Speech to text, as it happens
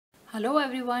Hello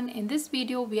everyone, in this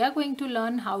video we are going to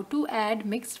learn how to add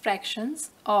mixed fractions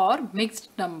or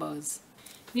mixed numbers.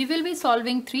 We will be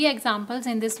solving 3 examples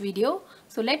in this video.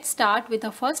 So let's start with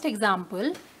the first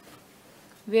example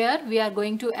where we are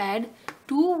going to add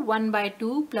 2 1 by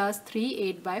 2 plus 3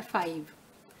 8 by 5.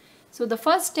 So the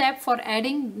first step for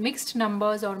adding mixed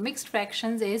numbers or mixed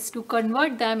fractions is to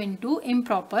convert them into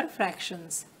improper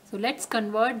fractions. So let's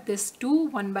convert this 2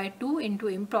 1 by 2 into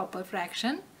improper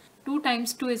fraction. 2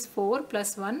 times 2 is 4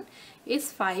 plus 1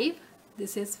 is 5.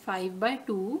 This is 5 by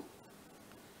 2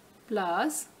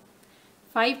 plus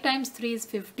 5 times 3 is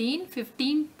 15.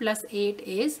 15 plus 8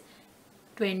 is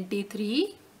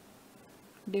 23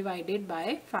 divided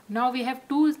by 5. Now we have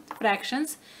two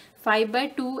fractions, 5 by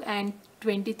 2 and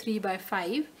 23 by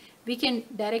 5. We can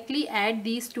directly add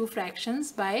these two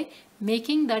fractions by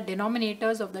making the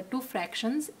denominators of the two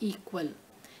fractions equal.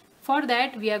 For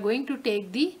that we are going to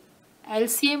take the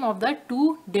LCM of the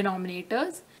two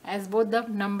denominators. As both the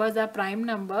numbers are prime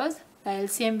numbers, the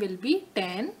LCM will be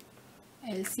 10.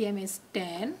 LCM is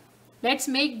 10. Let's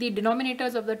make the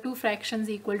denominators of the two fractions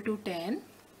equal to 10.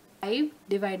 5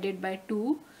 divided by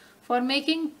 2. For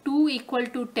making 2 equal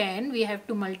to 10, we have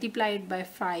to multiply it by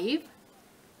 5.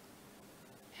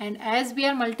 And as we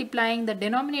are multiplying the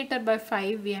denominator by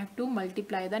 5, we have to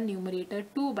multiply the numerator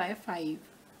 2 by 5.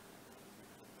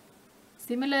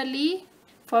 Similarly,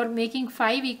 for making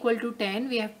 5 equal to 10,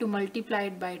 we have to multiply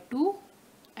it by 2.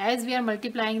 As we are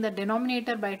multiplying the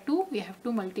denominator by 2, we have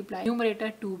to multiply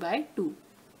numerator 2 by 2.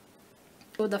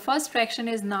 So the first fraction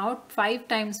is now 5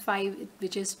 times 5,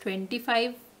 which is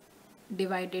 25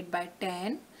 divided by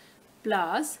 10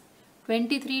 plus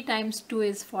 23 times 2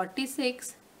 is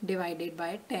 46 divided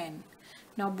by 10.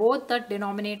 Now both the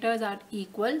denominators are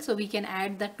equal, so we can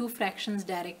add the two fractions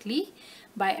directly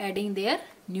by adding their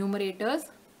numerators.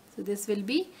 So this will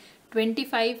be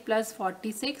 25 plus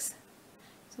 46.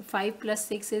 So 5 plus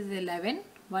 6 is 11.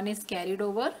 1 is carried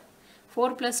over.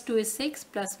 4 plus 2 is 6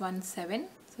 plus 1 7.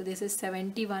 So this is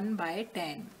 71 by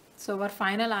 10. So our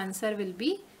final answer will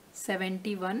be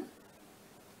 71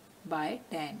 by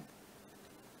 10.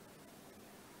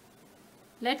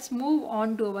 Let's move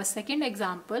on to our second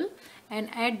example and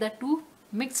add the two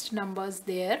mixed numbers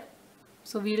there.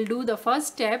 So we'll do the first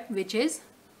step, which is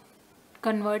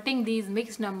converting these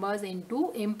mixed numbers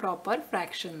into improper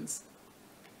fractions.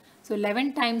 So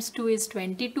 11 times 2 is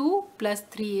 22 plus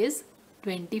 3 is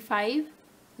 25.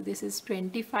 So this is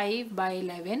 25 by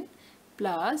 11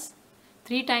 plus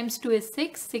 3 times 2 is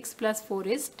 6. 6 plus 4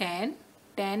 is 10.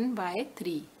 10 by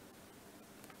 3.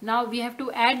 Now we have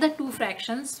to add the two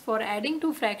fractions. For adding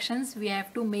two fractions, we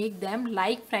have to make them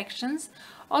like fractions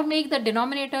or make the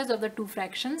denominators of the two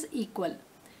fractions equal.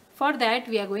 For that,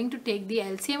 we are going to take the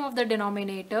LCM of the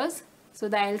denominators. So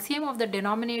the LCM of the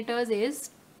denominators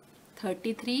is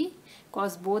 33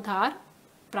 because both are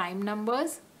prime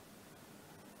numbers.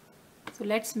 So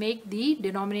let's make the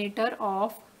denominator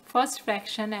of first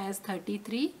fraction as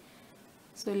 33.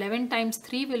 So 11 times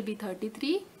 3 will be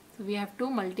 33. So we have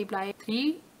to multiply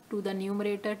 3 to the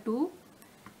numerator 2.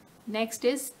 Next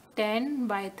is 10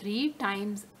 by 3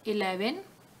 times 11.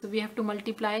 So we have to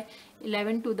multiply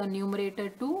 11 to the numerator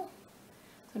 2.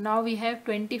 So now we have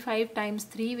 25 times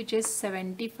 3, which is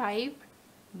 75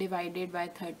 divided by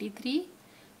 33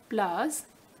 plus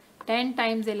 10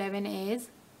 times 11 is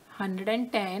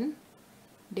 110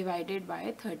 divided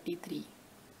by 33.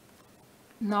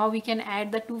 Now we can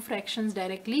add the two fractions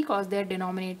directly because their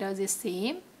denominators is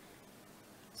same.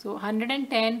 So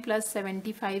 110 plus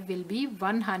 75 will be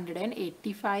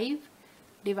 185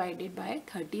 divided by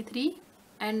 33,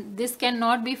 and this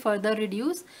cannot be further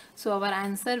reduced. So our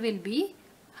answer will be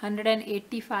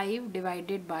 185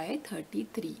 divided by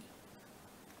 33.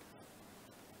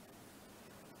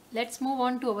 Let's move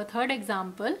on to our third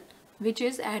example, which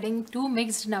is adding two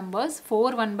mixed numbers,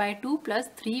 4 1 by 2 plus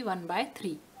 3 1 by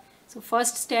 3. So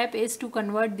first step is to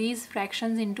convert these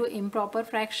fractions into improper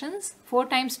fractions. 4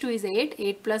 times 2 is 8.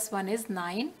 8 plus 1 is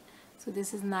 9. So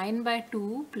this is 9 by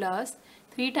 2 plus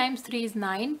 3 times 3 is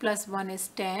 9 plus 1 is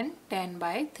 10. 10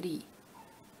 by 3.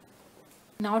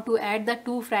 Now to add the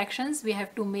two fractions, we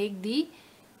have to make the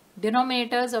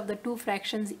denominators of the two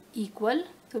fractions equal.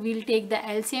 So we'll take the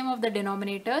LCM of the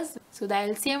denominators. So the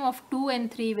LCM of 2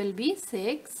 and 3 will be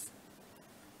 6.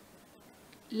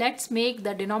 Let's make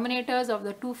the denominators of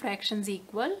the two fractions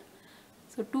equal.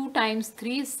 So 2 times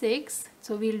 3 is 6.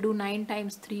 So we'll do 9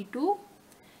 times 3 2.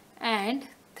 And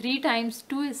 3 times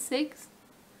 2 is 6.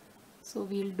 So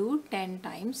we'll do 10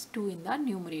 times 2 in the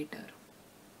numerator.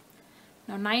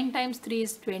 Now 9 times 3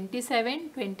 is 27.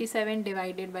 27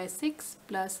 divided by 6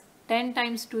 plus 10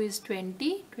 times 2 is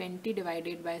 20. 20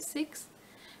 divided by 6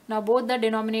 Now both the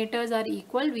denominators are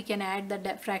equal. We can add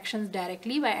the fractions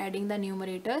directly by adding the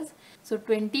numerators. So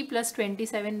 20 plus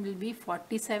 27 will be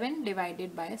 47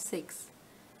 divided by 6.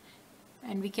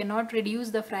 And we cannot reduce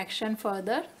the fraction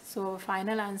further. So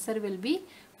final answer will be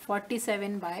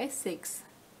 47 by 6.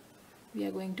 We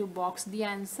are going to box the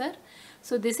answer.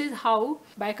 So this is how,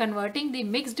 by converting the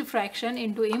mixed fraction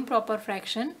into improper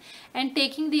fraction and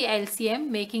taking the LCM,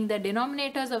 making the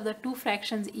denominators of the two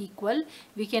fractions equal,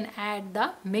 we can add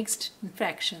the mixed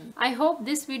fraction. I hope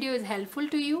this video is helpful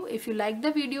to you. If you like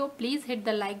the video, please hit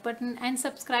the like button and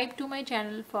subscribe to my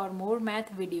channel for more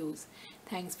math videos.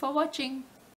 Thanks for watching.